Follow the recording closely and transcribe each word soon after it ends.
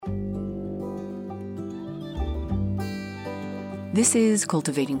This is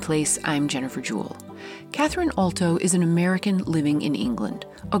Cultivating Place. I'm Jennifer Jewell. Kathryn Aalto is an American living in England,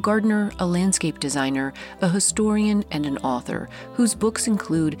 a gardener, a landscape designer, a historian, and an author whose books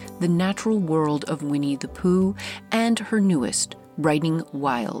include The Natural World of Winnie the Pooh and her newest, Writing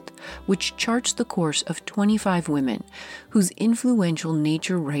Wild, which charts the course of 25 women whose influential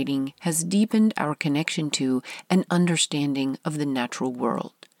nature writing has deepened our connection to and understanding of the natural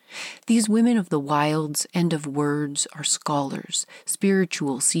world. These women of the wilds and of words are scholars,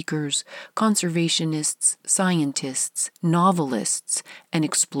 spiritual seekers, conservationists, scientists, novelists, and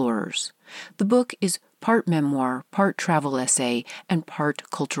explorers. The book is part memoir, part travel essay, and part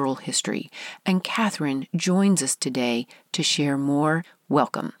cultural history. And Kathryn joins us today to share more.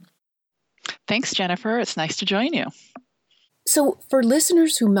 Welcome. Thanks, Jennifer. It's nice to join you. So, for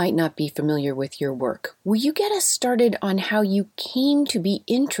listeners who might not be familiar with your work, will you get us started on how you came to be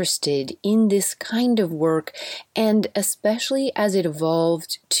interested in this kind of work, and especially as it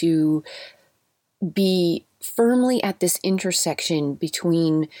evolved to be firmly at this intersection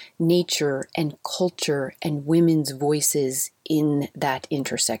between nature and culture and women's voices in that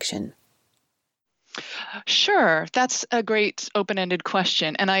intersection? Sure. That's a great open-ended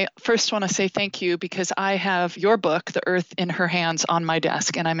question. And I first want to say thank you because I have your book, The Earth in Her Hands, on my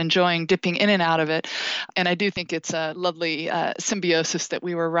desk, and I'm enjoying dipping in and out of it. And I do think it's a lovely symbiosis that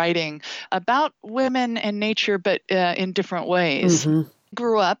we were writing about women and nature, but in different ways. Mm-hmm.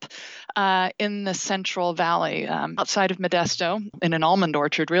 Grew up in the Central Valley, outside of Modesto, in an almond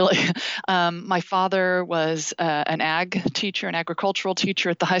orchard, really. My father was an agricultural teacher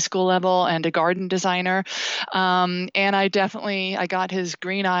at the high school level, and a garden designer. And I got his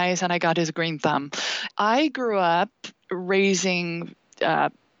green eyes and I got his green thumb. I grew up raising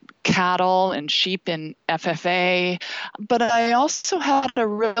cattle and sheep in FFA, but I also had a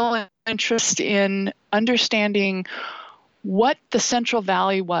real interest in understanding what the Central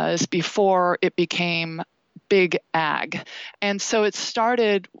Valley was before it became big ag. And so it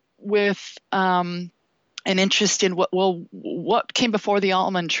started with an interest in what came before the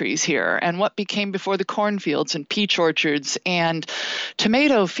almond trees here, and what became before the cornfields and peach orchards and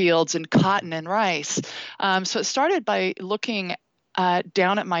tomato fields and cotton and rice. So it started by looking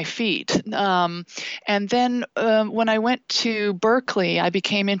down at my feet. And then when I went to Berkeley, I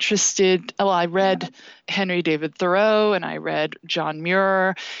became interested. I read Henry David Thoreau, and I read John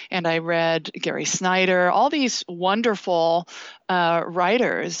Muir, and I read Gary Snyder, all these wonderful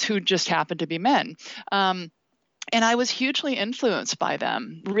writers who just happened to be men. And I was hugely influenced by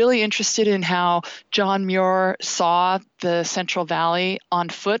them, really interested in how John Muir saw the Central Valley on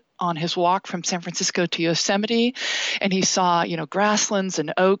foot on his walk from San Francisco to Yosemite. And he saw, grasslands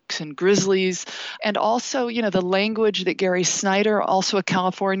and oaks and grizzlies. And also, the language that Gary Snyder, also a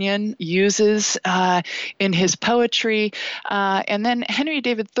Californian, uses in his poetry. And then Henry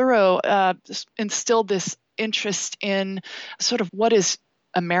David Thoreau instilled this interest in sort of what is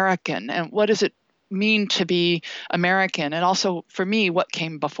American and what does it mean to be American, and also for me what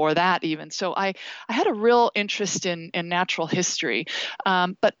came before that even. So I had a real interest in natural history,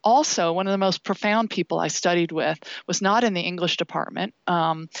 but also one of the most profound people I studied with was not in the English department,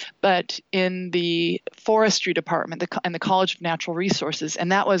 but in the forestry department and the College of Natural Resources,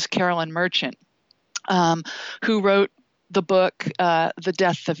 and that was Carolyn Merchant, who wrote the book The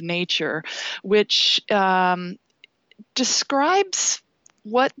Death of Nature, which describes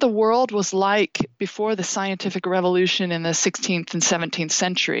what the world was like before the scientific revolution in the 16th and 17th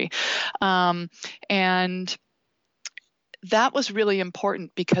century. And that was really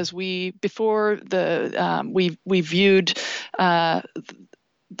important because we viewed the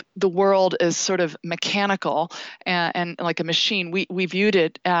world as sort of mechanical and like a machine. We viewed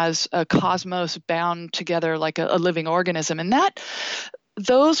it as a cosmos bound together like a living organism. And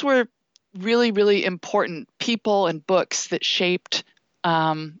those were really, really important people and books that shaped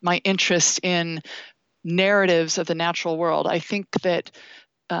my interest in narratives of the natural world. I think that,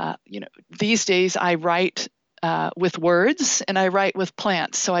 these days I write with words and I write with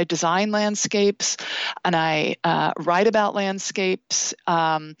plants. So I design landscapes and I write about landscapes.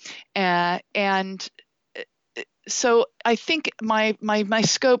 And so I think my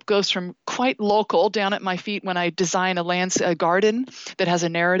scope goes from quite local, down at my feet when I design a garden that has a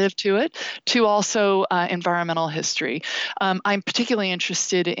narrative to it, to also environmental history. I'm particularly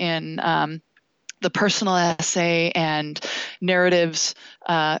interested in the personal essay and narratives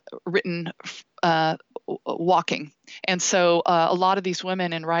written walking. And so a lot of these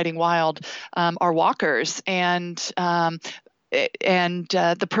women in Writing Wild are walkers, and the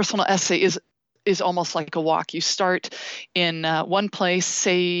personal essay is is almost like a walk. You start in one place,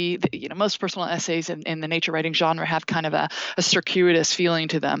 say, most personal essays in the nature writing genre have kind of a circuitous feeling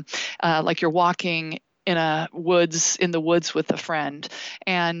to them, like you're walking in the woods with a friend,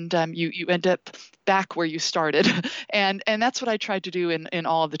 and you end up back where you started, and that's what I tried to do in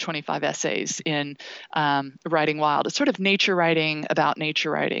all of the 25 essays in Writing Wild. It's sort of nature writing about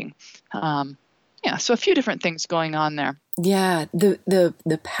nature writing. So a few different things going on there. Yeah,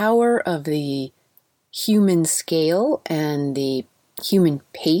 the power of the human scale and the human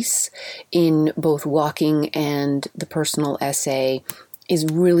pace in both walking and the personal essay is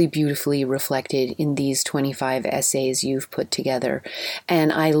really beautifully reflected in these 25 essays you've put together.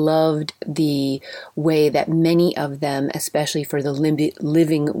 And I loved the way that many of them, especially for the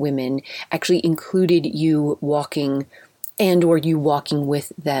living women, actually included you walking and or you walking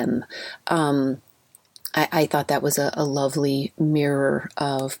with them. I thought that was a lovely mirror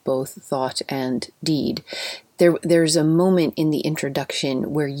of both thought and deed. There's a moment in the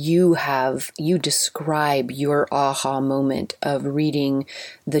introduction where you describe your aha moment of reading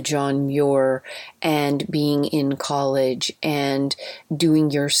the John Muir and being in college and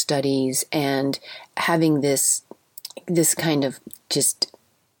doing your studies and having this kind of just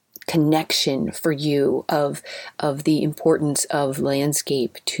connection for you of the importance of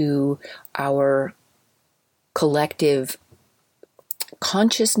landscape to our collective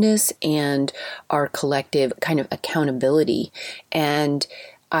consciousness and our collective kind of accountability. And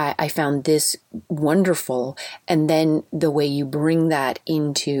I found this wonderful. And then the way you bring that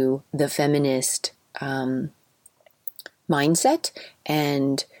into the feminist mindset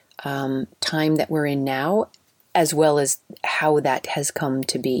and time that we're in now, as well as how that has come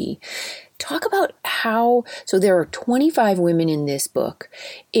to be. Talk about so there are 25 women in this book.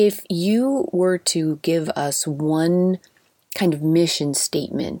 If you were to give us one kind of mission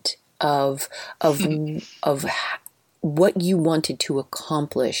statement of what you wanted to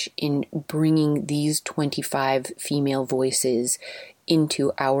accomplish in bringing these 25 female voices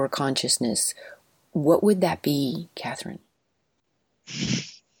into our consciousness, what would that be, Kathryn?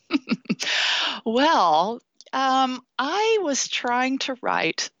 Well, I was trying to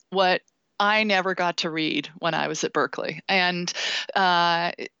write what I never got to read when I was at Berkeley. And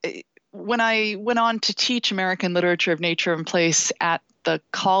when I went on to teach American literature of nature and place at the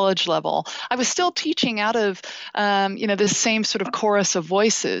college level, I was still teaching out of, this same sort of chorus of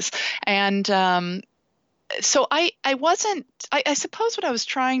voices. And so I suppose what I was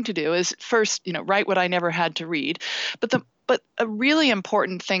trying to do is first, write what I never had to read. But a really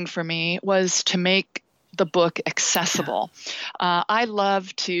important thing for me was to make the book accessible. I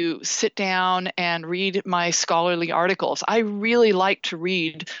love to sit down and read my scholarly articles. I really like to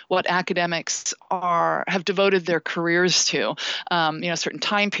read what academics have devoted their careers to, a certain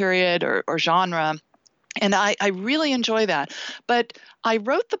time period or genre. And I really enjoy that. But I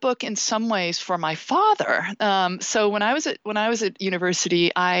wrote the book in some ways for my father. So when I was at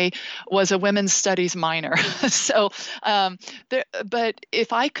university, I was a women's studies minor. But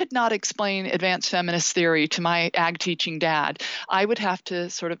if I could not explain advanced feminist theory to my ag teaching dad, I would have to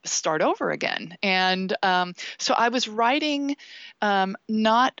sort of start over again. And so I was writing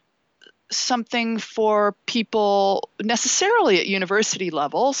not something for people necessarily at university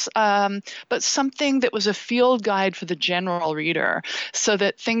levels, but something that was a field guide for the general reader so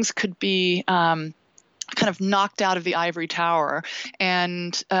that things could be kind of knocked out of the ivory tower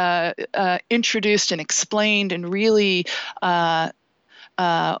and introduced and explained and really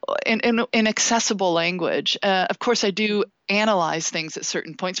in accessible language. Of course, I do analyze things at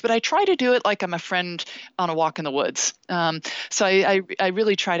certain points, but I try to do it like I'm a friend on a walk in the woods. So I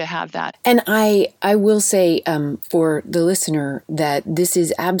really try to have that. And I will say for the listener that this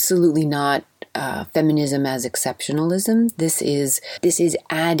is absolutely not feminism as exceptionalism. This is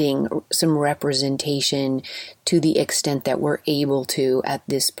adding some representation to the extent that we're able to at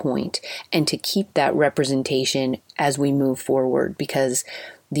this point, and to keep that representation as we move forward, because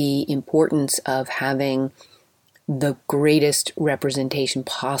the importance of having the greatest representation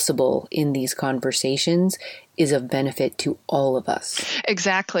possible in these conversations is of benefit to all of us.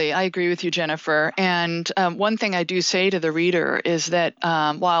 Exactly. I agree with you, Jennifer. And one thing I do say to the reader is that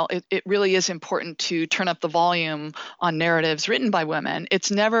while it really is important to turn up the volume on narratives written by women, it's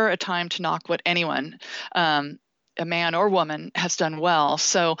never a time to knock what anyone, a man or woman, has done well.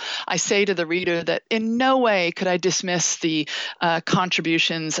 So I say to the reader that in no way could I dismiss the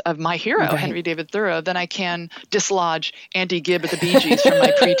contributions of my hero, right, Henry David Thoreau, than I can dislodge Andy Gibb of the Bee Gees from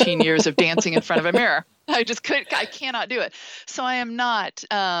my preteen years of dancing in front of a mirror. I cannot do it. So I am not,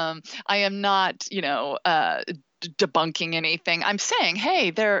 debunking anything. I'm saying,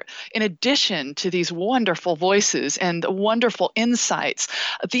 hey, they're in addition to these wonderful voices and wonderful insights,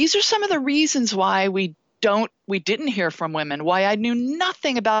 these are some of the reasons why we didn't hear from women, why I knew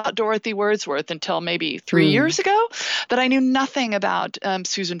nothing about Dorothy Wordsworth until maybe 3 years ago, that I knew nothing about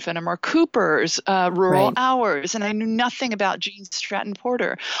Susan Fenimore Cooper's Rural Hours, and I knew nothing about Jean Stratton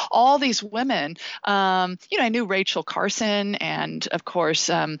Porter. All these women, I knew Rachel Carson and, of course,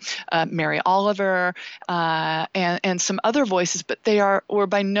 Mary Oliver and some other voices, but were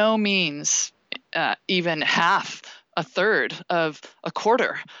by no means even half a third of a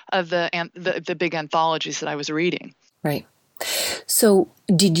quarter of the big anthologies that I was reading. Right. So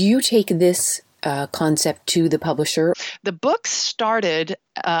did you take this concept to the publisher? The book started,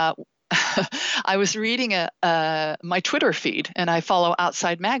 I was reading my Twitter feed, and I follow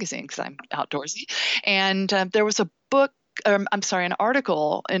Outside Magazine because I'm outdoorsy. And there was an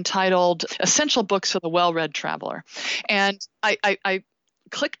article entitled Essential Books for the Well-Read Traveler. And I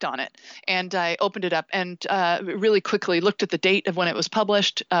clicked on it, and I opened it up and really quickly looked at the date of when it was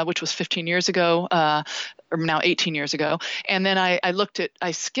published, which was 15 years ago, or now 18 years ago. And then I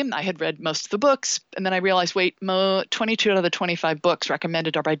skimmed, I had read most of the books, and then I realized, 22 out of the 25 books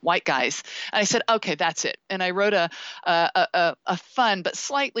recommended are by white guys. And I said, okay, that's it. And I wrote a fun but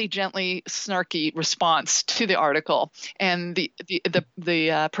slightly gently snarky response to the article. And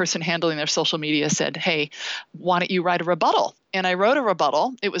the person handling their social media said, hey, why don't you write a rebuttal? And I wrote a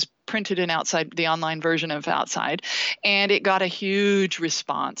rebuttal. It was printed in Outside, the online version of Outside, and it got a huge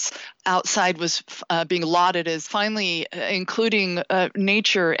response. Outside was being lauded as finally including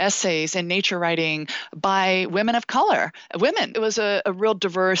nature essays and nature writing by women of color. Women. It was a real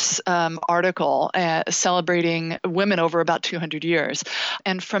diverse article celebrating women over about 200 years.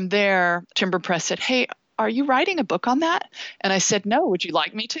 And from there, Timber Press said, hey, are you writing a book on that? And I said, no, would you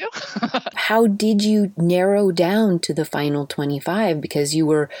like me to? How did you narrow down to the final 25? Because you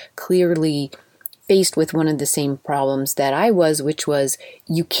were clearly faced with one of the same problems that I was, which was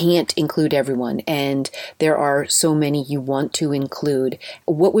you can't include everyone, and there are so many you want to include.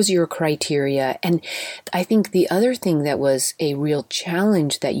 What was your criteria? And I think the other thing that was a real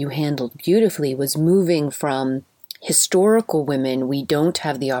challenge that you handled beautifully was moving from historical women we don't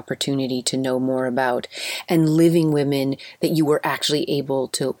have the opportunity to know more about, and living women that you were actually able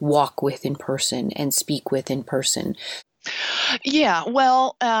to walk with in person and speak with in person. Yeah,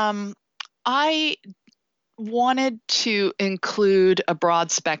 well, I wanted to include a broad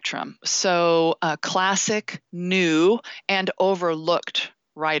spectrum. So classic, new, and overlooked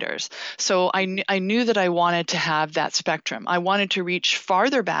writers. So I knew that I wanted to have that spectrum. I wanted to reach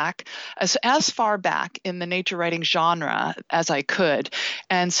farther back, as far back in the nature writing genre as I could.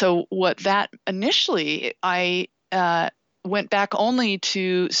 And so what that initially, I went back only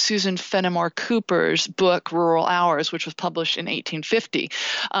to Susan Fenimore Cooper's book, Rural Hours, which was published in 1850.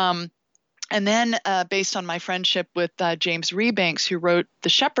 And then based on my friendship with James Rebanks, who wrote The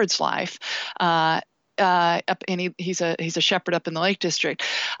Shepherd's Life, and he's a shepherd up in the Lake District.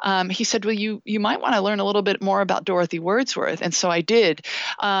 He said, well, you might want to learn a little bit more about Dorothy Wordsworth. And so I did.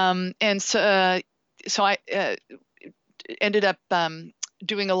 And so I ended up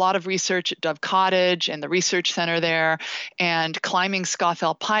doing a lot of research at Dove Cottage and the research center there, and climbing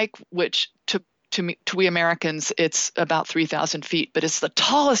Scafell Pike, which to we Americans, it's about 3,000 feet, but it's the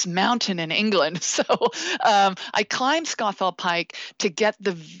tallest mountain in England. So I climbed Scafell Pike to get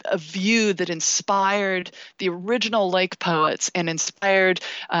a view that inspired the original lake poets and inspired,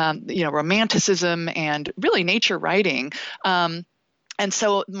 romanticism and really nature writing. And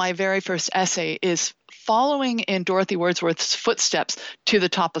so my very first essay is following in Dorothy Wordsworth's footsteps to the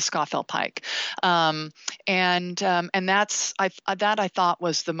top of Scafell Pike. And that's that I thought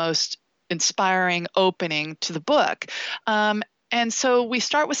was the most inspiring opening to the book. And so we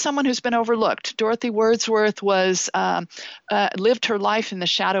start with someone who's been overlooked. Dorothy Wordsworth lived her life in the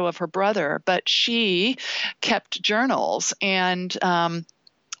shadow of her brother, but she kept journals. And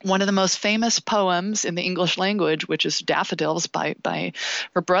one of the most famous poems in the English language, which is Daffodils by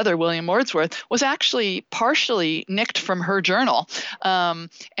her brother, William Wordsworth, was actually partially nicked from her journal.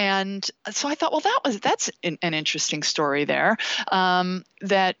 And so I thought, well, that's an interesting story there,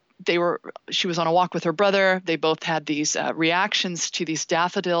 that she was on a walk with her brother. They both had these reactions to these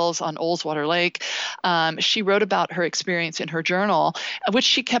daffodils on Ullswater Lake. She wrote about her experience in her journal, which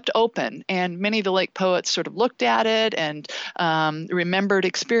she kept open. And many of the lake poets sort of looked at it and remembered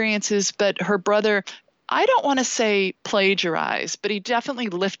experiences. But her brother, I don't want to say plagiarized, but he definitely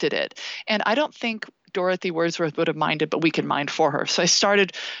lifted it. And I don't think Dorothy Wordsworth would have minded, but we could mind for her. So I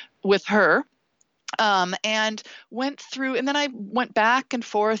started with her. And went through, and then I went back and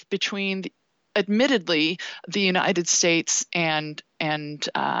forth between admittedly the United States and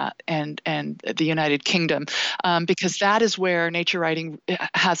the United Kingdom, because that is where nature writing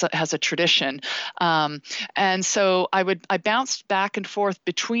has a tradition. And so I bounced back and forth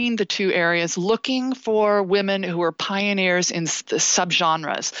between the two areas, looking for women who were pioneers in the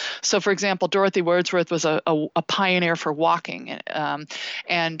subgenres. So, for example, Dorothy Wordsworth was a pioneer for walking,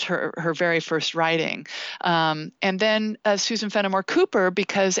 and her very first writing. And then Susan Fenimore Cooper,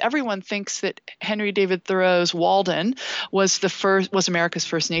 because everyone thinks that Henry David Thoreau's Walden was America's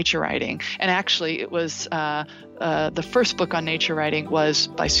first nature writing. And actually, it was the first book on nature writing was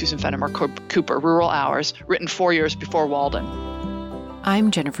by Susan Fenimore Cooper, Rural Hours, written 4 years before Walden.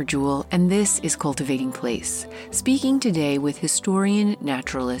 I'm Jennifer Jewell, and this is Cultivating Place, speaking today with historian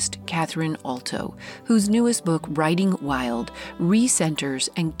naturalist Kathryn Aalto, whose newest book, Writing Wild, recenters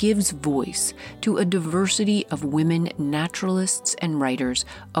and gives voice to a diversity of women naturalists and writers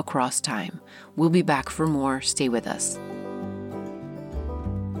across time. We'll be back for more. Stay with us.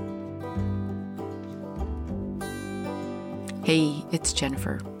 Hey, it's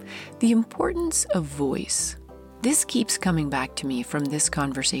Jennifer. The importance of voice. This keeps coming back to me from this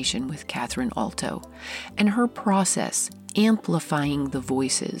conversation with Kathryn Aalto and her process amplifying the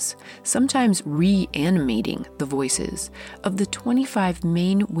voices, sometimes reanimating the voices of the 25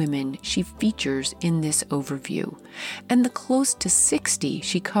 main women she features in this overview, and the close to 60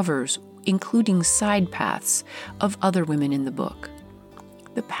 she covers, including side paths of other women in the book.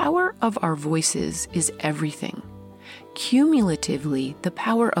 The power of our voices is everything. Cumulatively, the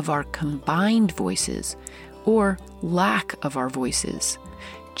power of our combined voices, or lack of our voices,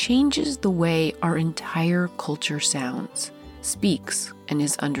 changes the way our entire culture sounds, speaks, and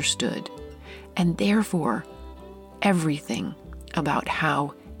is understood, and therefore everything about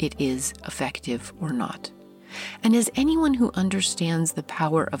how it is effective or not. And as anyone who understands the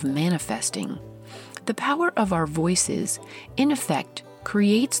power of manifesting, the power of our voices, in effect,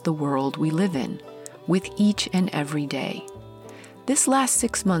 creates the world we live in, with each and every day. This last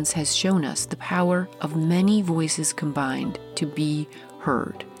 6 months has shown us the power of many voices combined to be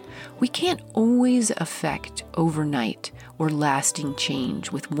heard. We can't always affect overnight or lasting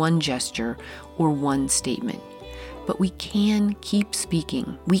change with one gesture or one statement, but we can keep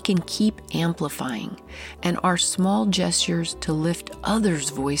speaking, we can keep amplifying, and our small gestures to lift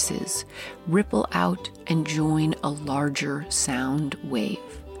others' voices ripple out and join a larger sound wave.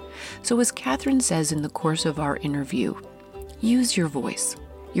 So as Kathryn says in the course of our interview, use your voice,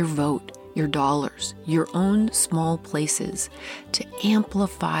 your vote, your dollars, your own small places to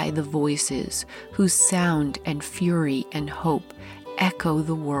amplify the voices whose sound and fury and hope echo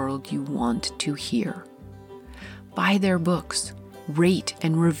the world you want to hear. Buy their books, rate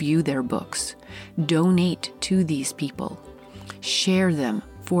and review their books, donate to these people, share them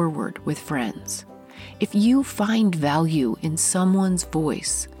forward with friends. If you find value in someone's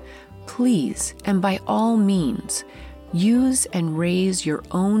voice, please, and by all means, use and raise your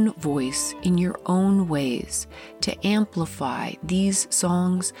own voice in your own ways to amplify these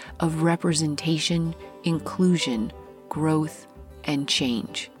songs of representation, inclusion, growth, and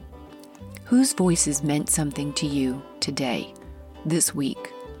change. Whose voices meant something to you today, this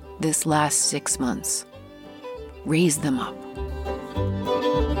week, this last 6 months? Raise them up.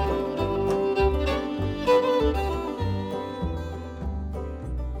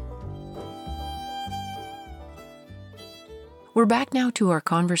 We're back now to our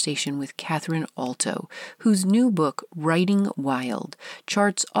conversation with Kathryn Aalto, whose new book, Writing Wild,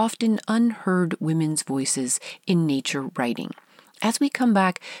 charts often unheard women's voices in nature writing. As we come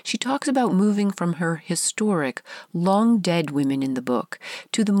back, she talks about moving from her historic, long-dead women in the book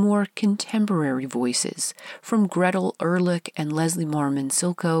to the more contemporary voices, from Gretel Ehrlich and Leslie Marmon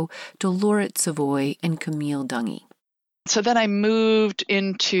Silko to Lauret Savoy and Camille Dungy. So then I moved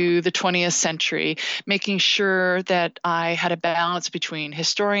into the 20th century, making sure that I had a balance between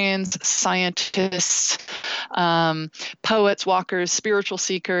historians, scientists, poets, walkers, spiritual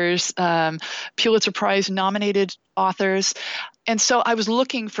seekers, Pulitzer Prize nominated authors. And so I was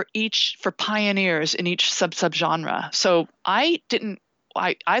looking for pioneers in each subgenre. So I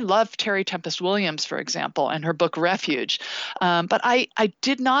love Terry Tempest Williams, for example, and her book Refuge. But I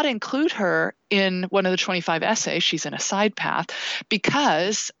did not include her in one of the 25 essays. She's in a side path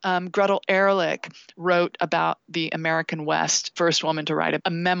because Gretel Ehrlich wrote about the American West, first woman to write a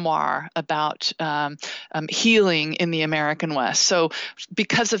memoir about healing in the American West. So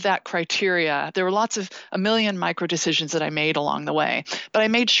because of that criteria, there were a million micro decisions that I made along the way. But I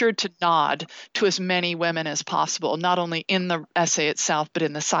made sure to nod to as many women as possible, not only in the essay itself, but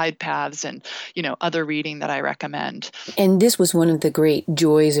in the side paths and, other reading that I recommend. And this was one of the great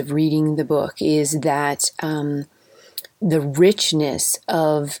joys of reading the book, is that the richness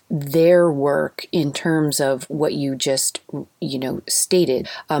of their work in terms of what you just, stated,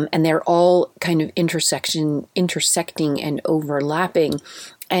 and they're all kind of intersecting and overlapping.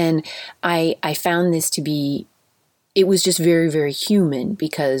 And I found this to be, it was just very, very human,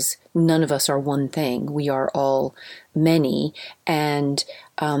 because none of us are one thing. We are all many. And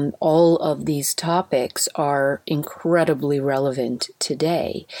all of these topics are incredibly relevant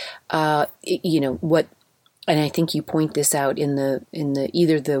today. And I think you point this out in the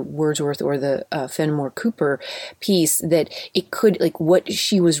either the Wordsworth or the Fenimore Cooper piece, that it could, like, what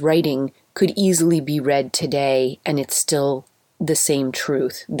she was writing could easily be read today, and it's still the same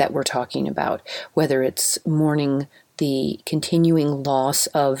truth that we're talking about, whether it's mourning the continuing loss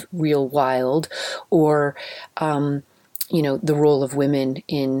of real wild, or the role of women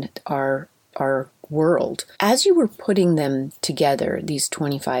in our world. As you were putting them together, these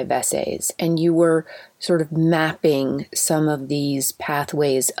 25 essays, and you were sort of mapping some of these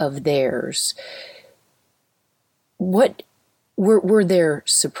pathways of theirs, what were there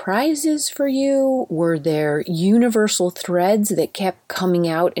surprises for you? Were there universal threads that kept coming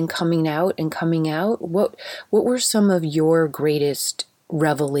out and coming out and coming out? What were some of your greatest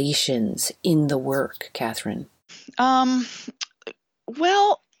revelations in the work, Kathryn? Well,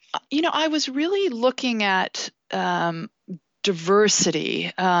 I was really looking at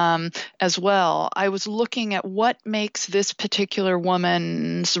diversity as well. I was looking at what makes this particular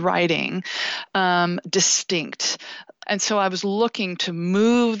woman's writing distinct. And so I was looking to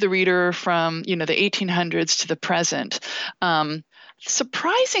move the reader from, the 1800s to the present.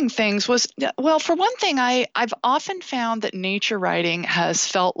 Surprising things was, well, for one thing, I've often found that nature writing has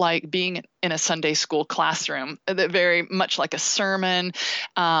felt like being in a Sunday school classroom, that very much like a sermon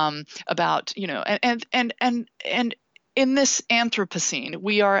about, and in this Anthropocene,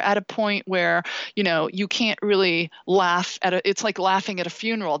 we are at a point where, you can't really laugh it's like laughing at a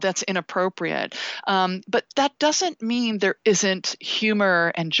funeral. That's inappropriate. But that doesn't mean there isn't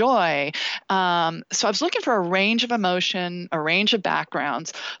humor and joy. So I was looking for a range of emotion, a range of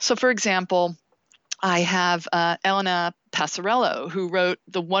backgrounds. So, for example, I have Elena Passarello, who wrote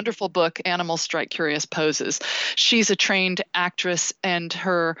the wonderful book Animals Strike Curious Poses. She's a trained actress, and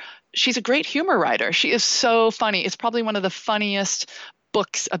she's a great humor writer. She is so funny. It's probably one of the funniest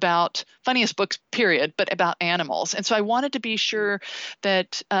books, period, but about animals. And so I wanted to be sure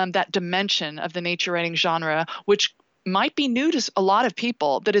that that dimension of the nature writing genre, which might be new to a lot of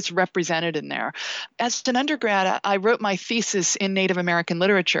people, that it's represented in there. As an undergrad, I wrote my thesis in Native American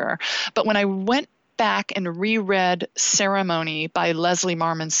literature, but when I went back and reread Ceremony by Leslie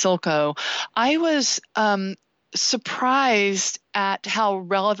Marmon Silko, I was surprised at how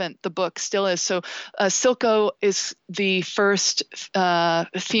relevant the book still is. So Silko is the first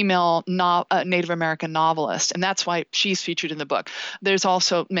female Native American novelist, and that's why she's featured in the book. There's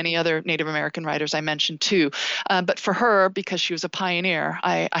also many other Native American writers I mentioned too. But for her, because she was a pioneer,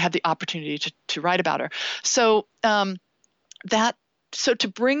 I had the opportunity to write about her. So So to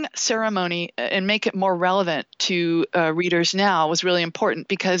bring Ceremony and make it more relevant to readers now was really important,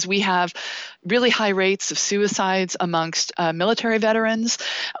 because we have really high rates of suicides amongst military veterans.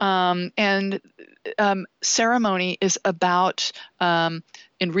 And Ceremony is about,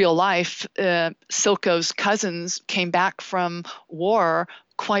 in real life, Silko's cousins came back from war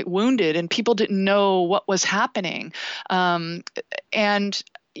quite wounded, and people didn't know what was happening.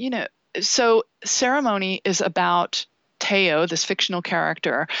 So Ceremony is about Teo, this fictional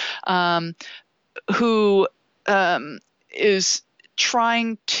character, who is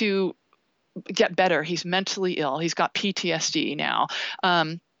trying to get better. He's mentally ill. He's got PTSD now.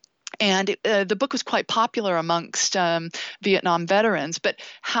 And the book was quite popular amongst Vietnam veterans, but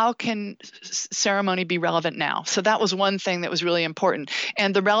how can Ceremony be relevant now? So that was one thing that was really important.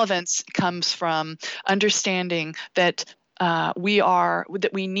 And the relevance comes from understanding that we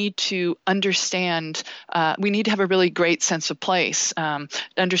need to understand, we need to have a really great sense of place,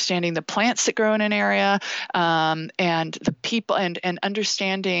 understanding the plants that grow in an area, and the people, and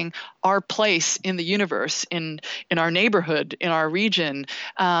understanding our place in the universe, in our neighborhood, in our region,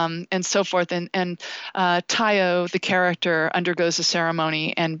 and so forth. And Tayo, the character, undergoes a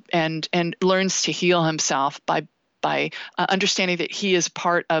ceremony and learns to heal himself by understanding that he is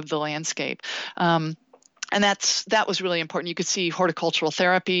part of the landscape. And that was really important. You could see horticultural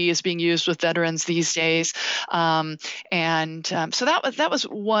therapy is being used with veterans these days, so that was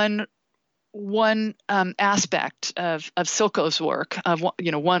one one aspect of Silko's work, of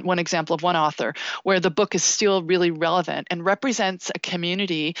one example of one author, where the book is still really relevant and represents a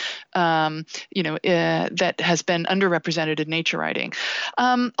community, that has been underrepresented in nature writing.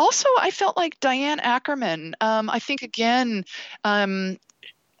 Also, I felt like Diane Ackerman. I think again,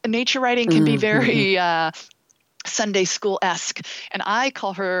 nature writing can be very Sunday school-esque, and I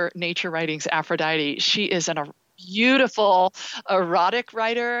call her nature writing's Aphrodite. She is a beautiful erotic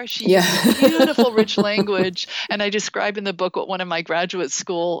writer. She uses beautiful, rich language. And I describe in the book what one of my graduate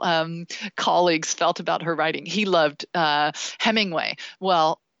school colleagues felt about her writing. He loved Hemingway.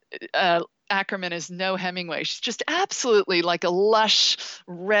 Well, Ackerman is no Hemingway. She's just absolutely like a lush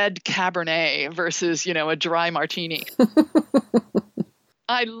red Cabernet versus, a dry martini.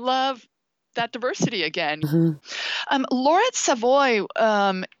 I love that diversity again. Laurette Savoy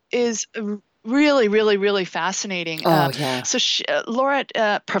is really, really, really fascinating. So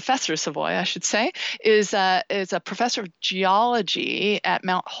Laurette, Professor Savoy, I should say, is a professor of geology at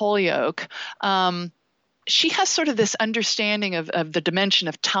Mount Holyoke. She has sort of this understanding of the dimension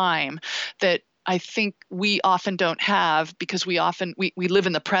of time that I think we often don't have, because we live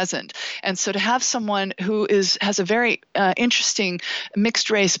in the present. And so to have someone who has a very interesting mixed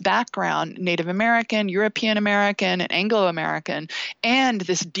race background, Native American, European American, and Anglo American, and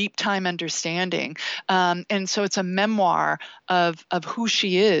this deep time understanding. And so it's a memoir of who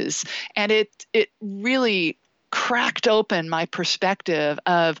she is. And it really cracked open my perspective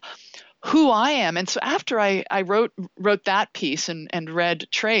of who I am. And so after I wrote that piece and read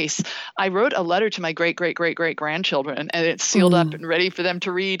Trace, I wrote a letter to my great-great-great-great-grandchildren, and it's sealed up and ready for them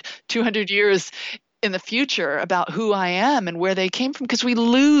to read 200 years in the future about who I am and where they came from, because we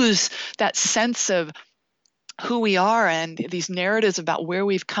lose that sense of who we are and these narratives about where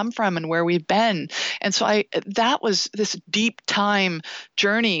we've come from and where we've been. And so that was this deep time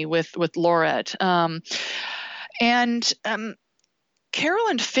journey with Laurette.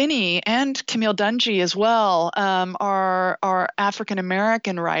 Carolyn Finney and Camille Dungy as well are African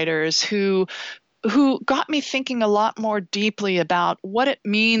American writers who got me thinking a lot more deeply about what it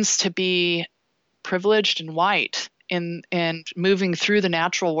means to be privileged and white and moving through the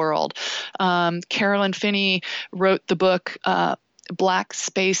natural world. Carolyn Finney wrote the book Black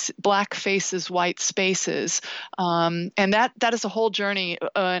Faces, White Spaces. And that is a whole journey.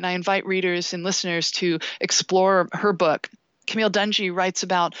 And I invite readers and listeners to explore her book. Camille Dungy writes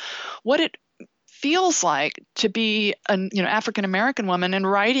about what it feels like to be an African American woman and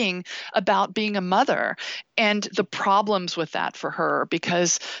writing about being a mother and the problems with that for her,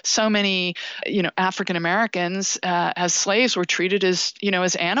 because so many African Americans as slaves were treated as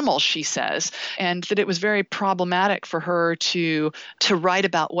as animals, she says, and that it was very problematic for her to write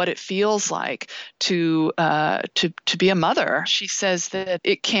about what it feels like to be a mother. She says that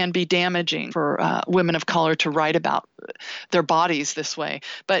it can be damaging for women of color to write about their bodies this way,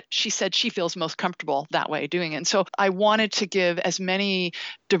 but she said she feels most comfortable that way doing it. And so I wanted to give as many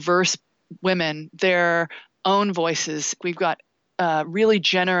diverse women their own voices. We've got really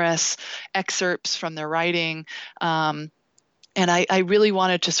generous excerpts from their writing. And I really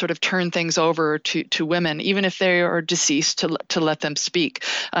wanted to sort of turn things over to women, even if they are deceased, to let them speak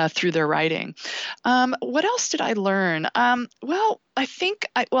through their writing. What else did I learn? I think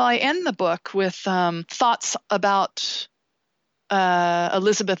I end the book with thoughts about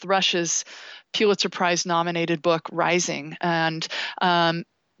Elizabeth Rush's Pulitzer Prize nominated book, Rising. And I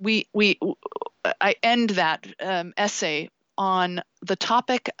end that essay on the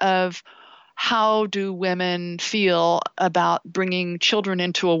topic of how do women feel about bringing children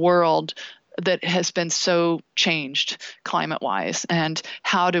into a world that has been so changed climate-wise, and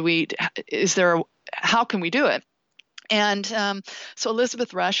how can we do it? And so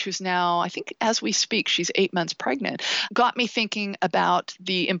Elizabeth Rush, who's now, I think as we speak, she's 8 months pregnant, got me thinking about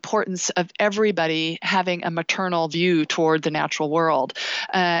the importance of everybody having a maternal view toward the natural world.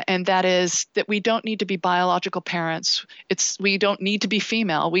 And that is that we don't need to be biological parents. We don't need to be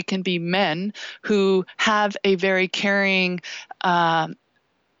female. We can be men who have a very caring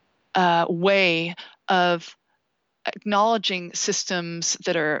way of acknowledging systems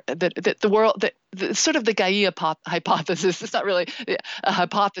that the world, sort of the Gaia hypothesis. It's not really a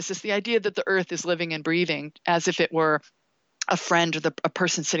hypothesis. The idea that the earth is living and breathing as if it were a friend or a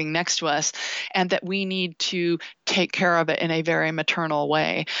person sitting next to us, and that we need to take care of it in a very maternal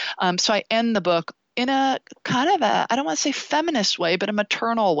way. So I end the book in a kind of I don't want to say feminist way, but a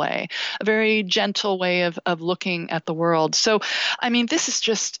maternal way, a very gentle way of looking at the world. So, I mean,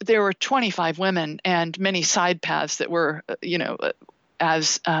 there were 25 women and many side paths that were,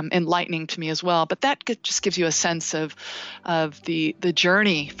 as enlightening to me as well. But that just gives you a sense of the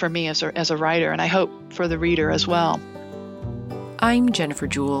journey for me as a writer, and I hope for the reader as well. I'm Jennifer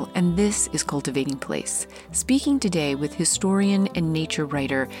Jewell, and this is Cultivating Place, speaking today with historian and nature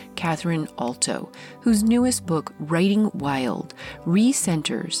writer Kathryn Aalto, whose newest book, Writing Wild,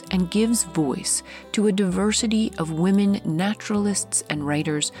 recenters and gives voice to a diversity of women naturalists and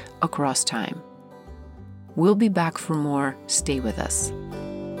writers across time. We'll be back for more. Stay with us.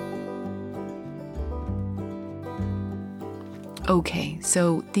 Okay,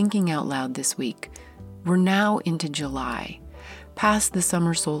 so thinking out loud this week, we're now into July. Past the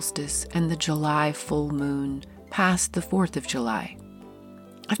summer solstice and the July full moon, past the 4th of July.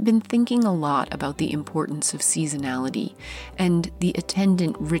 I've been thinking a lot about the importance of seasonality and the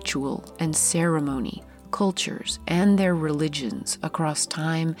attendant ritual and ceremony cultures and their religions across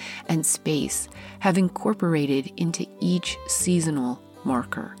time and space have incorporated into each seasonal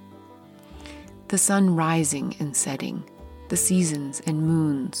marker. The sun rising and setting, the seasons and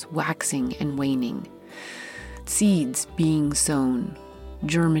moons waxing and waning, seeds being sown,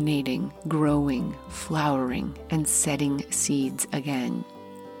 germinating, growing, flowering, and setting seeds again.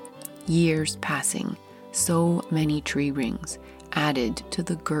 Years passing, so many tree rings added to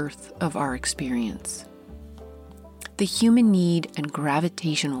the girth of our experience. The human need and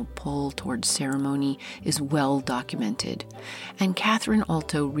gravitational pull towards ceremony is well documented, and Kathryn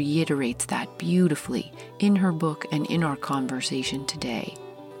Aalto reiterates that beautifully in her book and in our conversation today,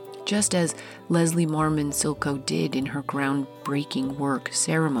 just as Leslie Marmon Silko did in her groundbreaking work,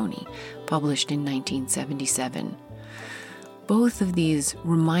 Ceremony, published in 1977. Both of these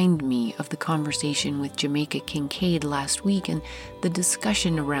remind me of the conversation with Jamaica Kincaid last week and the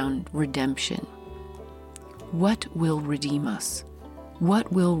discussion around redemption. What will redeem us?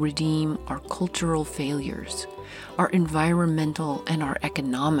 What will redeem our cultural failures, our environmental and our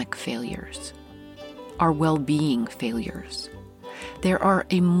economic failures, our well-being failures? There are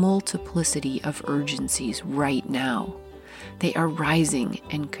a multiplicity of urgencies right now. They are rising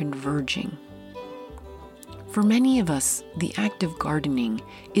and converging. For many of us, the act of gardening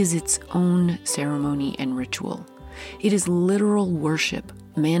is its own ceremony and ritual. It is literal worship,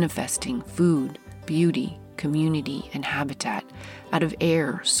 manifesting food, beauty, community, and habitat out of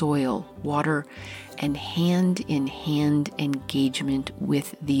air, soil, water, and hand-in-hand engagement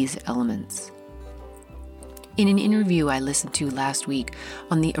with these elements. In an interview I listened to last week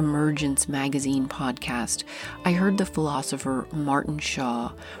on the Emergence magazine podcast, I heard the philosopher Martin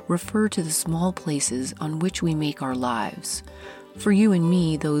Shaw refer to the small places on which we make our lives. For you and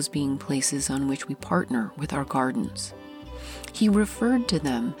me, those being places on which we partner with our gardens. He referred to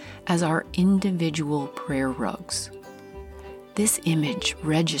them as our individual prayer rugs. This image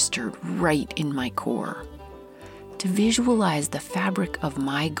registered right in my core. To visualize the fabric of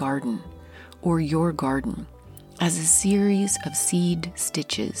my garden, or your garden, as a series of seed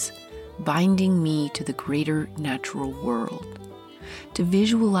stitches binding me to the greater natural world. To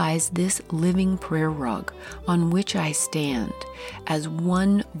visualize this living prayer rug on which I stand as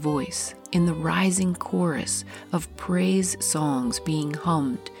one voice in the rising chorus of praise songs being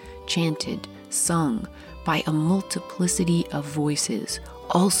hummed, chanted, sung by a multiplicity of voices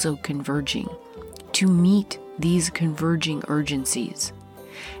also converging to meet these converging urgencies.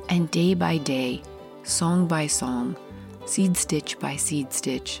 And day by day, song by song, seed stitch by seed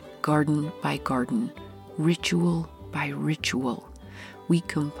stitch, garden by garden, ritual by ritual, we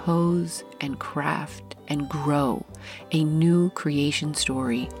compose and craft and grow a new creation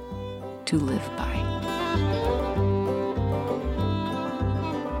story to live by.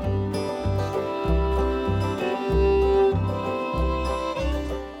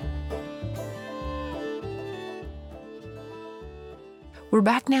 We're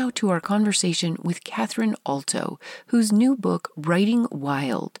back now to our conversation with Kathryn Aalto, whose new book, Writing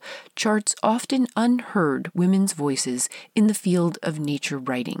Wild, charts often unheard women's voices in the field of nature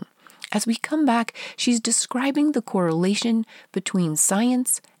writing. As we come back, she's describing the correlation between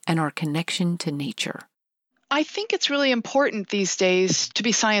science and our connection to nature. I think it's really important these days to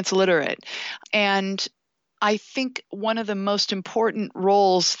be science literate. And I think one of the most important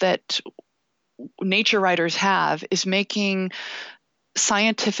roles that nature writers have is making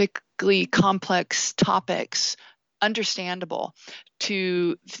scientifically complex topics understandable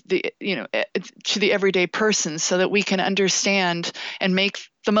to the everyday person, so that we can understand and make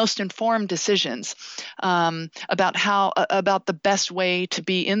the most informed decisions about the best way to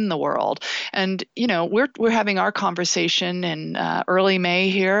be in the world. And we're having our conversation in early May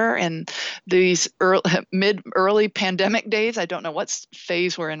here, and these early pandemic days. I don't know what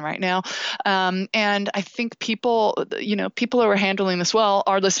phase we're in right now, and I think people who are handling this well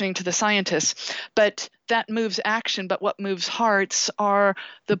are listening to the scientists, but that moves action. But what moves hearts are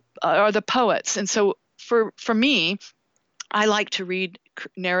the poets. And so for me, I like to read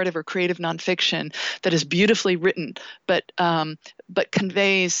narrative or creative nonfiction that is beautifully written, but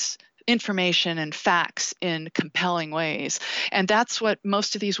conveys information and facts in compelling ways. And that's what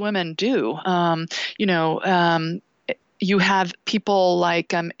most of these women do. You have people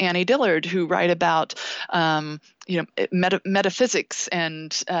like Annie Dillard, who write about metaphysics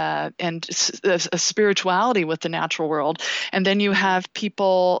and spirituality with the natural world. And then you have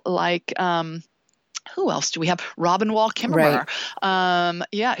people like who else do we have? Robin Wall Kimmerer,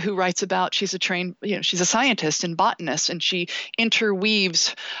 who writes about, she's a scientist and botanist, and she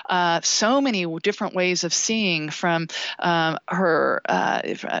interweaves so many different ways of seeing from her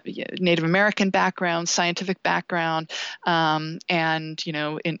Native American background, scientific background, and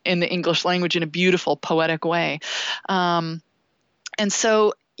in the English language in a beautiful, poetic way. And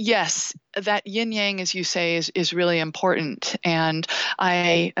so, yes, that yin yang, as you say, is really important, and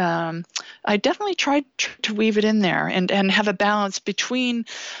I definitely tried to weave it in there and have a balance between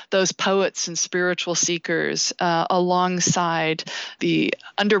those poets and spiritual seekers alongside the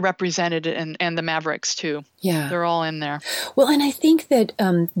underrepresented and the Mavericks too. Yeah, they're all in there. Well, and I think that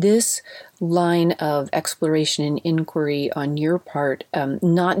this line of exploration and inquiry on your part,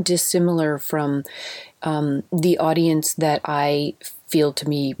 not dissimilar from the audience that I feel to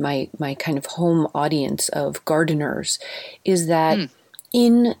me my kind of home audience of gardeners, is that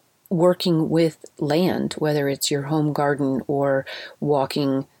in working with land, whether it's your home garden or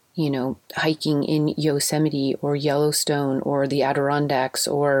walking, hiking in Yosemite or Yellowstone or the Adirondacks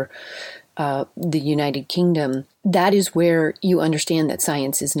or the United Kingdom, that is where you understand that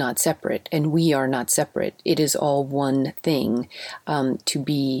science is not separate and we are not separate. It is all one thing to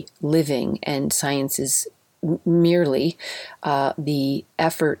be living, and science is merely the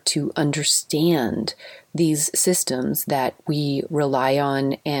effort to understand these systems that we rely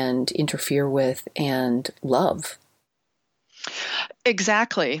on and interfere with and love.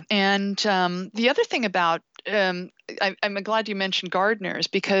 Exactly. And the other thing about I'm glad you mentioned gardeners,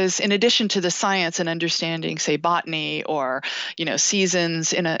 because in addition to the science and understanding, say, botany or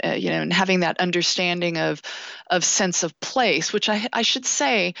seasons and having that understanding of sense of place, which I should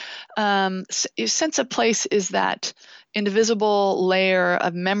say, sense of place is that indivisible layer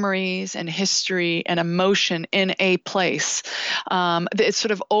of memories and history and emotion in a place. It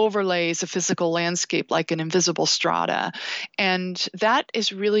sort of overlays a physical landscape like an invisible strata, and that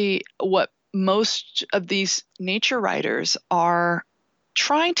is really what most of these nature writers are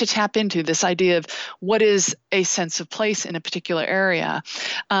trying to tap into, this idea of what is a sense of place in a particular area.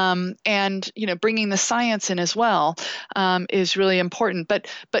 And bringing the science in as well is really important. But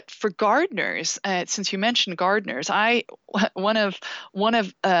for gardeners, since you mentioned gardeners, I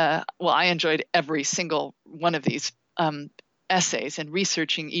enjoyed every single one of these essays and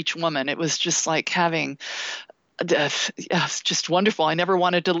researching each woman. It was just like having it's just wonderful. I never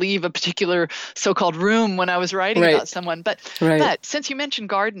wanted to leave a particular so-called room when I was writing about someone. But since you mentioned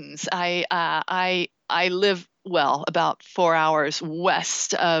gardens, I live about 4 hours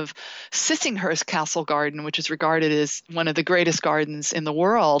west of Sissinghurst Castle Garden, which is regarded as one of the greatest gardens in the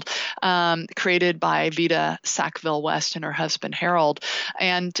world, created by Vita Sackville West and her husband Harold.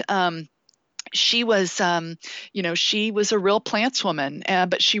 And she was, she was a real plantswoman,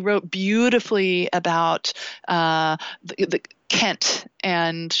 but she wrote beautifully about the Kent,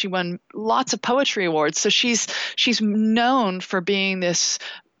 and she won lots of poetry awards. So she's known for being this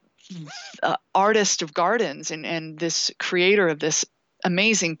artist of gardens and this creator of this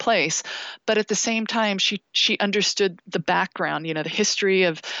amazing place. But at the same time, she understood the background, the history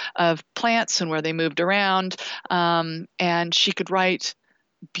of plants and where they moved around, and she could write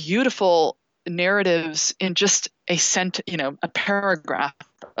beautiful narratives in just a paragraph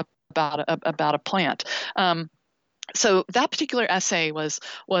about a plant. So that particular essay was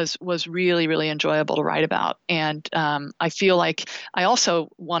really, really enjoyable to write about. And I feel like I also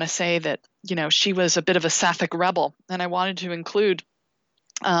want to say that, she was a bit of a sapphic rebel, and I wanted to include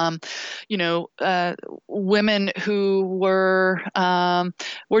um, women who were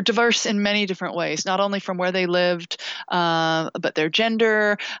diverse in many different ways, not only from where they lived, but their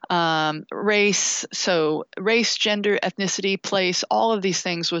gender, race. So race, gender, ethnicity, place, all of these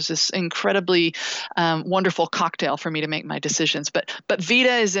things was this incredibly wonderful cocktail for me to make my decisions. But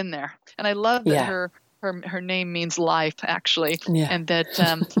Vita is in there, and I love that Yeah. her name means life, actually, Yeah. and that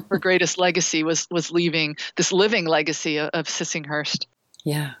her greatest legacy was leaving this living legacy of Sissinghurst.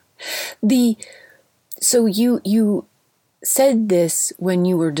 Yeah. The so you said this when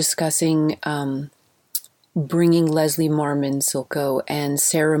you were discussing bringing Leslie Marmon Silko and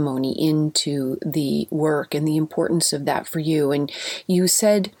ceremony into the work and the importance of that for you, and you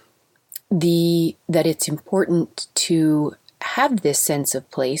said that it's important to have this sense of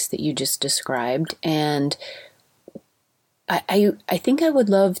place that you just described, and I think I would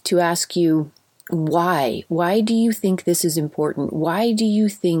love to ask you why. Why do you think this is important? Why do you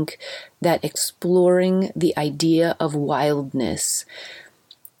think that exploring the idea of wildness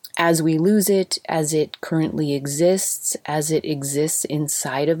as we lose it, as it currently exists, as it exists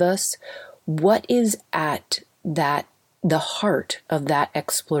inside of us, what is at the heart of that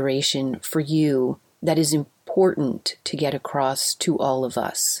exploration for you that is important to get across to all of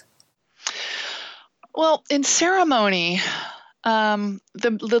us? Well, in ceremony, the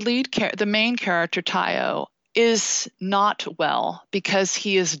main character Tayo is not well because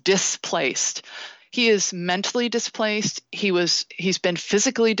he is displaced. He is mentally displaced. He's been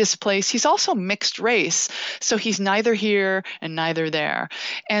physically displaced. He's also mixed race, so he's neither here and neither there.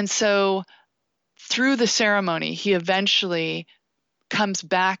 And so through the ceremony, he eventually comes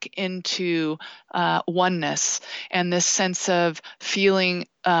back into oneness and this sense of feeling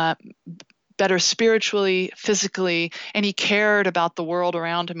better spiritually, physically, and he cared about the world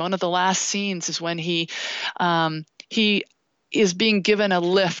around him. One of the last scenes is when he is being given a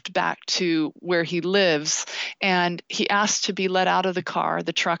lift back to where he lives, and he asks to be let out of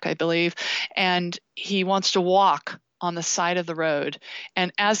the truck, I believe, and he wants to walk on the side of the road.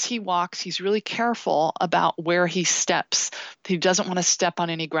 And as he walks, he's really careful about where he steps. He doesn't want to step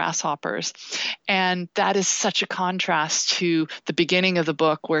on any grasshoppers. And that is such a contrast to the beginning of the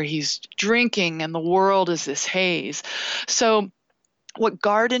book where he's drinking and the world is this haze. So what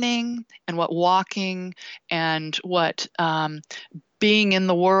gardening and what walking and what being in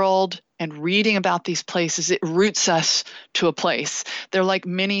the world and reading about these places, it roots us to a place. They're like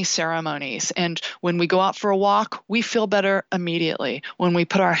mini ceremonies. And when we go out for a walk, we feel better immediately. When we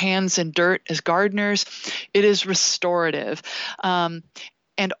put our hands in dirt as gardeners, it is restorative.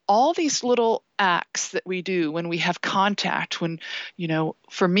 And all these little acts that we do when we have contact,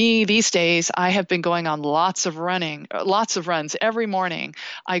 for me these days, I have been going on lots of runs every morning.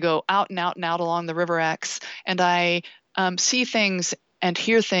 I go out and out and out along the River X, and I see things and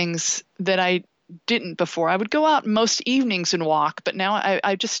hear things that I didn't before. I would go out most evenings and walk, but now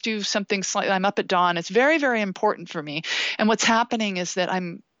I just do something slightly. I'm up at dawn. It's very, very important for me. And what's happening is that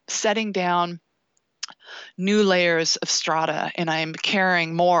I'm setting down new layers of strata, and I'm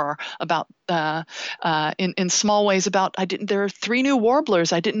caring more about in small ways about there are 3 new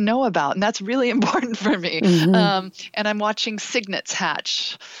warblers I didn't know about, and that's really important for me. Mm-hmm. And I'm watching cygnets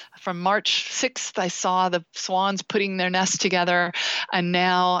hatch. From March 6th, I saw the swans putting their nests together, and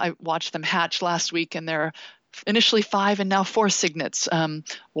now I watched them hatch last week, and they're initially 5 and now 4 cygnets,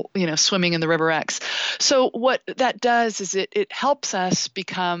 swimming in the River X. So what that does is it helps us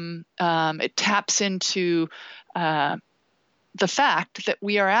become, it taps into the fact that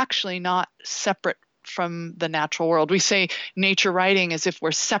we are actually not separate from the natural world. We say nature writing as if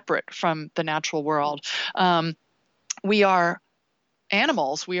we're separate from the natural world. We are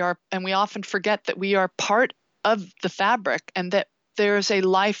animals. And we often forget that we are part of the fabric, and that there's a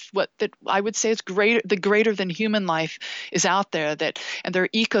life that I would say is greater than human life is out there, and there are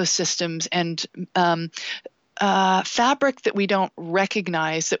ecosystems and fabric that we don't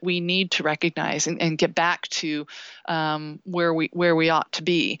recognize, that we need to recognize and get back to where we ought to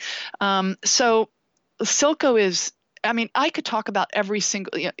be. So Silko is, I could talk about every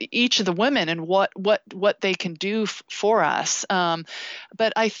single, each of the women and what they can do for us.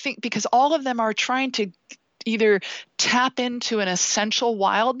 But I think because all of them are trying to either tap into an essential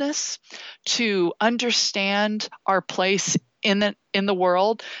wildness to understand our place in the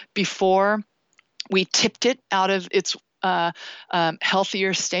world before we tipped it out of its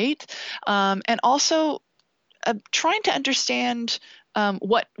healthier state, and also trying to understand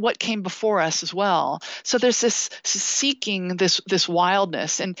what came before us as well. So there's this seeking this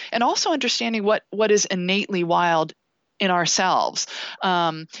wildness, and also understanding what is innately wild in ourselves,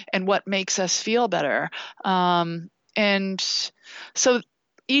 and what makes us feel better. And so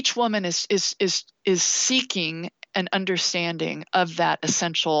each woman is seeking an understanding of that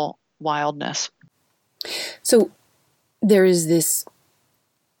essential wildness. So there is this,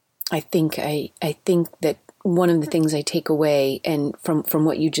 I think that one of the things I take away, and from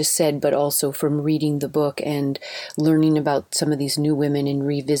what you just said, but also from reading the book and learning about some of these new women and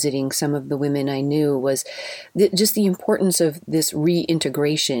revisiting some of the women I knew, was just the importance of this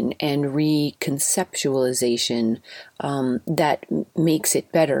reintegration and reconceptualization that makes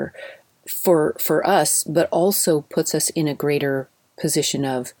it better for us, but also puts us in a greater position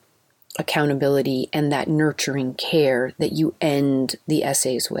of accountability and that nurturing care that you end the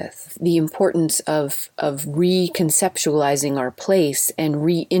essays with. The importance of reconceptualizing our place and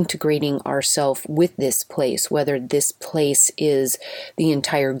reintegrating ourselves with this place, whether this place is the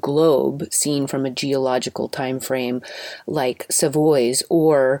entire globe seen from a geological time frame like Savoy's,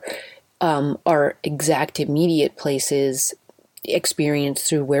 or our exact immediate places experienced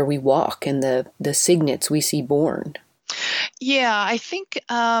through where we walk and the signets we see born. Yeah, I think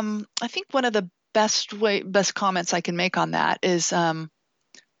one of the best comments I can make on that is that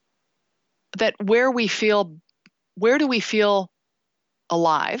where do we feel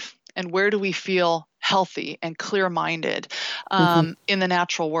alive, and where do we feel healthy and clear-minded in the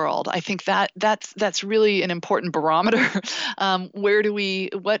natural world? I think that's really an important barometer.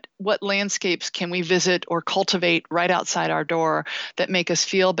 What landscapes can we visit or cultivate right outside our door that make us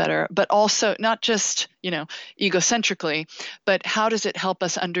feel better, but also not just, egocentrically, but how does it help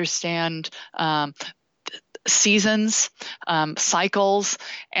us understand seasons, cycles,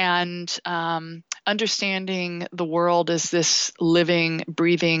 and understanding the world as this living,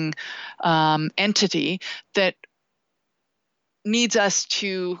 breathing entity that needs us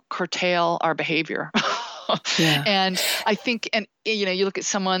to curtail our behavior. Yeah. And I think, you look at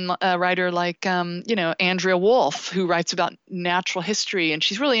someone, a writer like, Andrea Wolf, who writes about natural history, and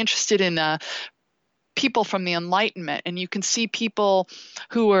she's really interested in people from the Enlightenment, and you can see people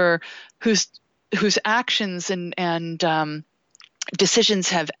whose actions and decisions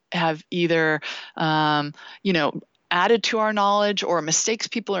have either added to our knowledge, or mistakes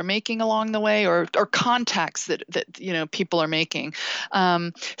people are making along the way, or contacts that people are making.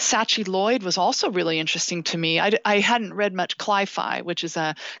 Sachi Lloyd was also really interesting to me. I hadn't read much cli-fi, which is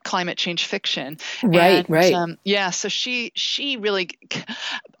a climate change fiction. Right. So she really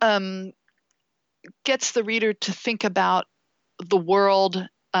gets the reader to think about the world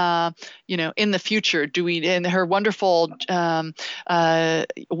in the future. In her wonderful YA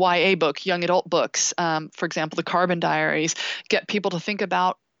book, young adult books, for example, the Carbon Diaries, get people to think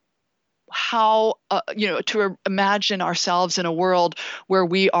about how, to imagine ourselves in a world where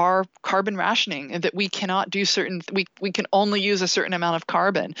we are carbon rationing, and that we cannot do we can only use a certain amount of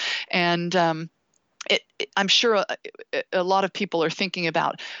carbon. And I'm sure a lot of people are thinking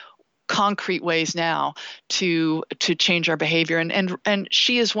about concrete ways now to change our behavior, and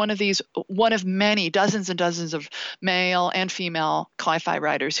she is one of many dozens and dozens of male and female cli-fi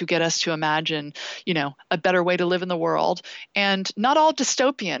writers who get us to imagine a better way to live in the world, and not all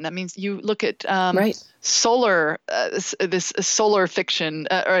dystopian. That means you look at solar this solar fiction,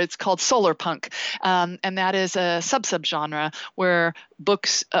 or it's called solar punk, and that is a subgenre where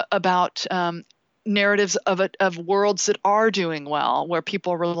books about narratives of worlds that are doing well, where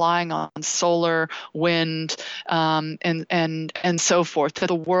people are relying on solar, wind, and so forth, that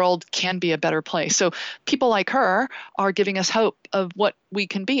the world can be a better place. So people like her are giving us hope of what we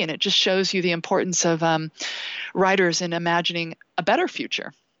can be, and it just shows you the importance of writers in imagining a better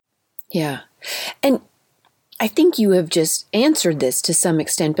future. Yeah. And I think you have just answered this to some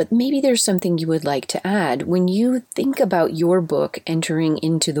extent, but maybe there's something you would like to add. When you think about your book entering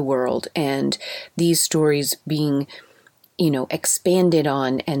into the world and these stories being, expanded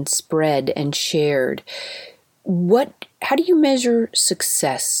on and spread and shared, how do you measure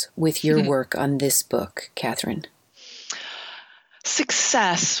success with your work on this book, Kathryn?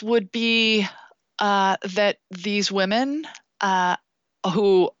 Success would be that these women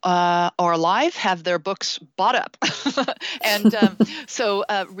who are alive have their books bought up. And so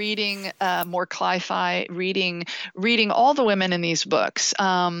reading more cli-fi, reading all the women in these books,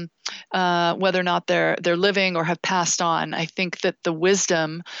 whether or not they're living or have passed on, I think that the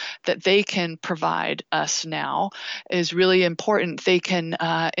wisdom that they can provide us now is really important. They can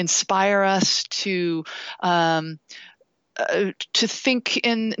inspire us to think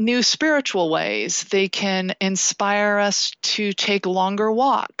in new spiritual ways. They can inspire us to take longer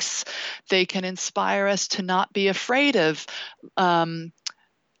walks. They can inspire us to not be afraid of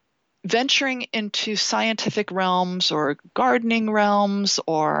venturing into scientific realms or gardening realms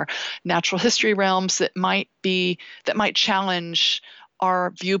or natural history realms that might challenge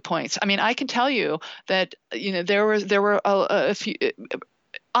our viewpoints. I mean, I can tell you that, there were a few.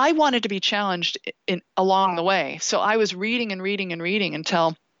 I wanted to be challenged along the way. So I was reading and reading and reading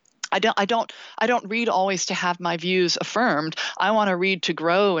until I don't read always to have my views affirmed. I want to read to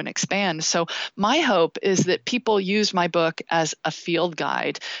grow and expand. So my hope is that people use my book as a field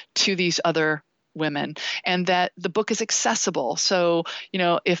guide to these other women, and that the book is accessible. So,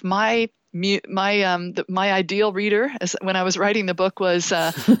 if my ideal reader, as when I was writing the book, was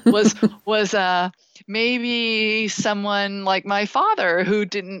maybe someone like my father who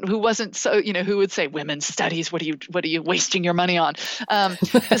wasn't so, who would say, women's studies, what are you wasting your money on?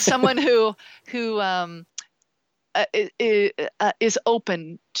 Someone who is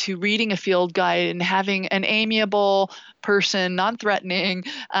open to reading a field guide and having an amiable person, non-threatening,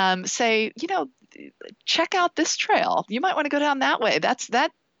 say, check out this trail. You might want to go down that way.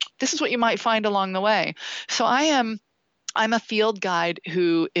 This is what you might find along the way. So I'm a field guide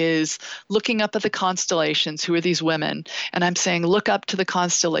who is looking up at the constellations. Who are these women? And I'm saying, look up to the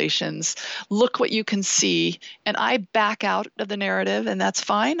constellations, look what you can see. And I back out of the narrative, and that's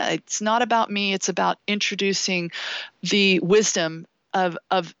fine. It's not about me. It's about introducing the wisdom of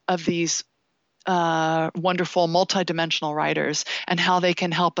these wonderful multidimensional writers and how they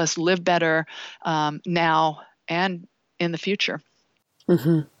can help us live better now and in the future.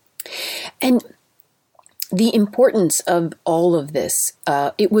 Mm-hmm. And the importance of all of this,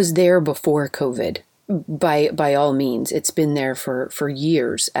 it was there before COVID, by all means. It's been there for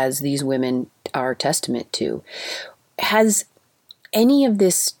years, as these women are testament to. Has any of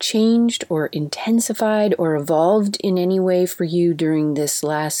this changed or intensified or evolved in any way for you during this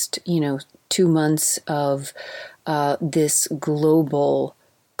last, 2 months of this global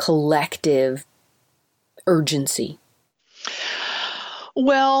collective urgency?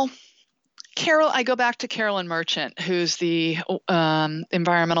 Well, I go back to Carolyn Merchant, who's the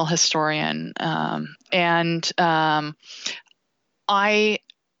environmental historian, and I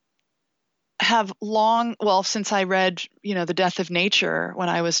have since I read, The Death of Nature when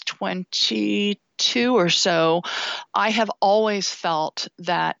I was 22 or so, I have always felt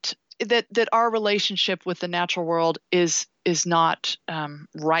that our relationship with the natural world is not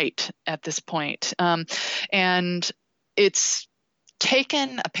right at this point, and it's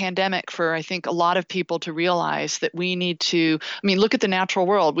taken a pandemic for, I think, a lot of people to realize that we need to, look at the natural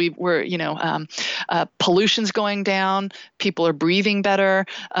world. Pollution's going down. People are breathing better.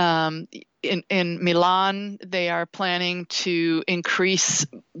 In Milan, they are planning to increase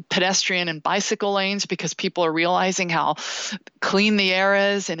pedestrian and bicycle lanes because people are realizing how clean the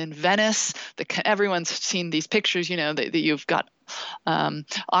air is. And in Venice, everyone's seen these pictures, that you've got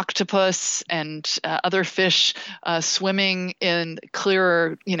octopus and other fish swimming in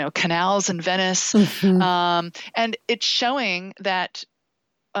clearer, canals in Venice. Mm-hmm. And it's showing that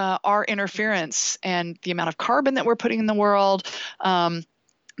our interference and the amount of carbon that we're putting in the world,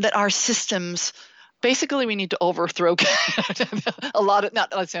 that our systems, basically we need to overthrow a lot of,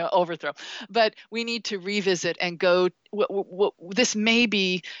 not let's say overthrow, but we need to revisit and go. This may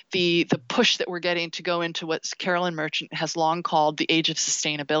be the push that we're getting to go into what Carolyn Merchant has long called the age of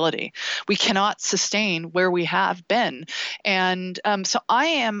sustainability. We cannot sustain where we have been, and so I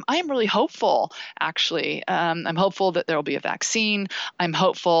am really hopeful. Actually, I'm hopeful that there will be a vaccine. I'm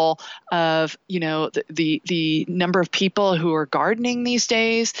hopeful of the number of people who are gardening these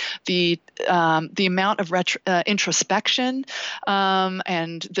days, the amount of introspection,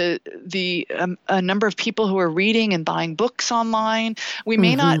 and the number of people who are reading and buying books online. We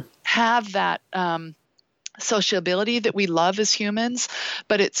may not have that sociability that we love as humans,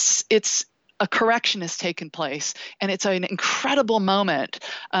 but it's a correction has taken place, and it's an incredible moment.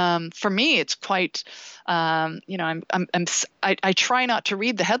 For me, it's quite. I try not to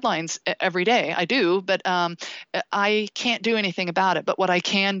read the headlines every day. I do, but I can't do anything about it. But what I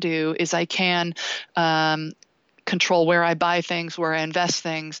can do is I can control where I buy things, where I invest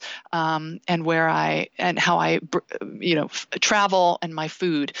things, and how I travel, and my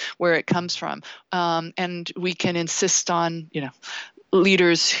food, where it comes from. And we can insist on,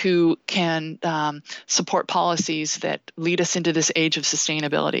 leaders who can support policies that lead us into this age of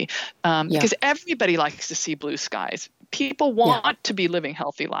sustainability. Because everybody likes to see blue skies. People want to be living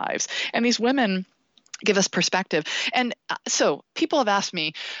healthy lives. And these women give us perspective. And so people have asked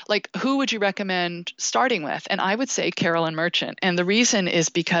me, who would you recommend starting with? And I would say Carolyn Merchant. And the reason is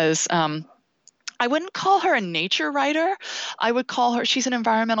because I wouldn't call her a nature writer. I would call her, she's an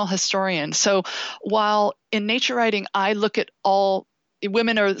environmental historian. So while in nature writing, I look at all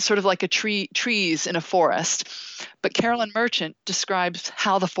women are sort of like trees in a forest, but Carolyn Merchant describes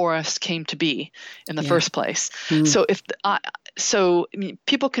how the forest came to be in the first place. So So I mean,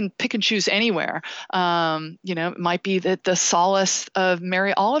 people can pick and choose anywhere. It might be that the solace of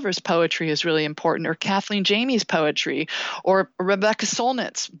Mary Oliver's poetry is really important, or Kathleen Jamie's poetry, or Rebecca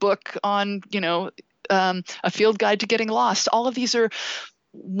Solnit's book on, A Field Guide to Getting Lost. All of these are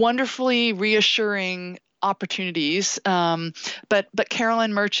wonderfully reassuring opportunities. But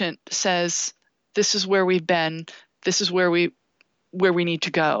Carolyn Merchant says, this is where we've been. This is where we need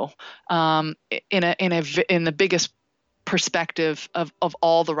to go, in the biggest perspective of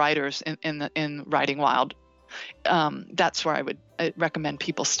all the writers in Writing Wild. That's where I'd recommend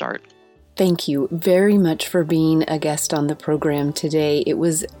people start. Thank you very much for being a guest on the program today. It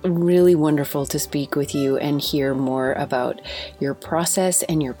was really wonderful to speak with you and hear more about your process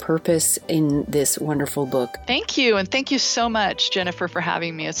and your purpose in this wonderful book. Thank you. And thank you so much, Jennifer, for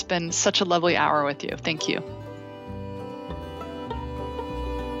having me. It's been such a lovely hour with you. Thank you.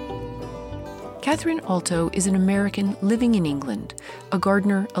 Kathryn Aalto is an American living in England, a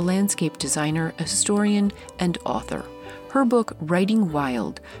gardener, a landscape designer, a historian, and author. Her book, Writing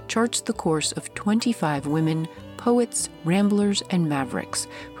Wild, charts the course of 25 women, poets, ramblers, and mavericks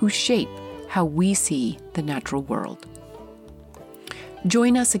who shape how we see the natural world.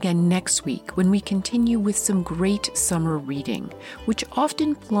 Join us again next week when we continue with some great summer reading, which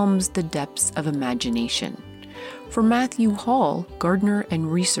often plumbs the depths of imagination. For Matthew Hall, gardener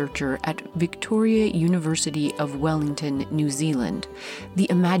and researcher at Victoria University of Wellington, New Zealand, the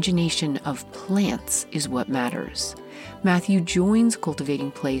imagination of plants is what matters. Matthew joins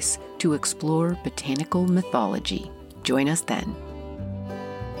Cultivating Place to explore botanical mythology. Join us then.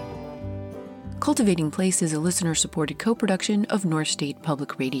 Cultivating Place is a listener-supported co-production of North State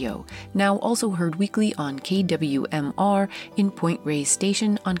Public Radio, now also heard weekly on KWMR in Point Reyes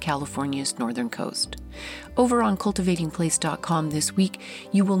Station on California's northern coast. Over on cultivatingplace.com this week,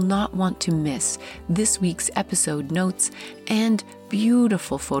 you will not want to miss this week's episode notes and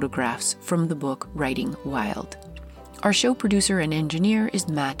beautiful photographs from the book Writing Wild. Our show producer and engineer is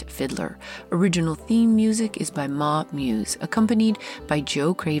Matt Fiddler. Original theme music is by Ma Muse, accompanied by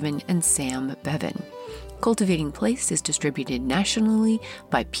Joe Craven and Sam Bevan. Cultivating Place is distributed nationally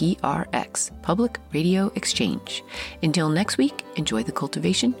by PRX, Public Radio Exchange. Until next week, enjoy the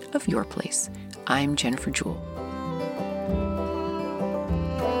cultivation of your place. I'm Jennifer Jewell.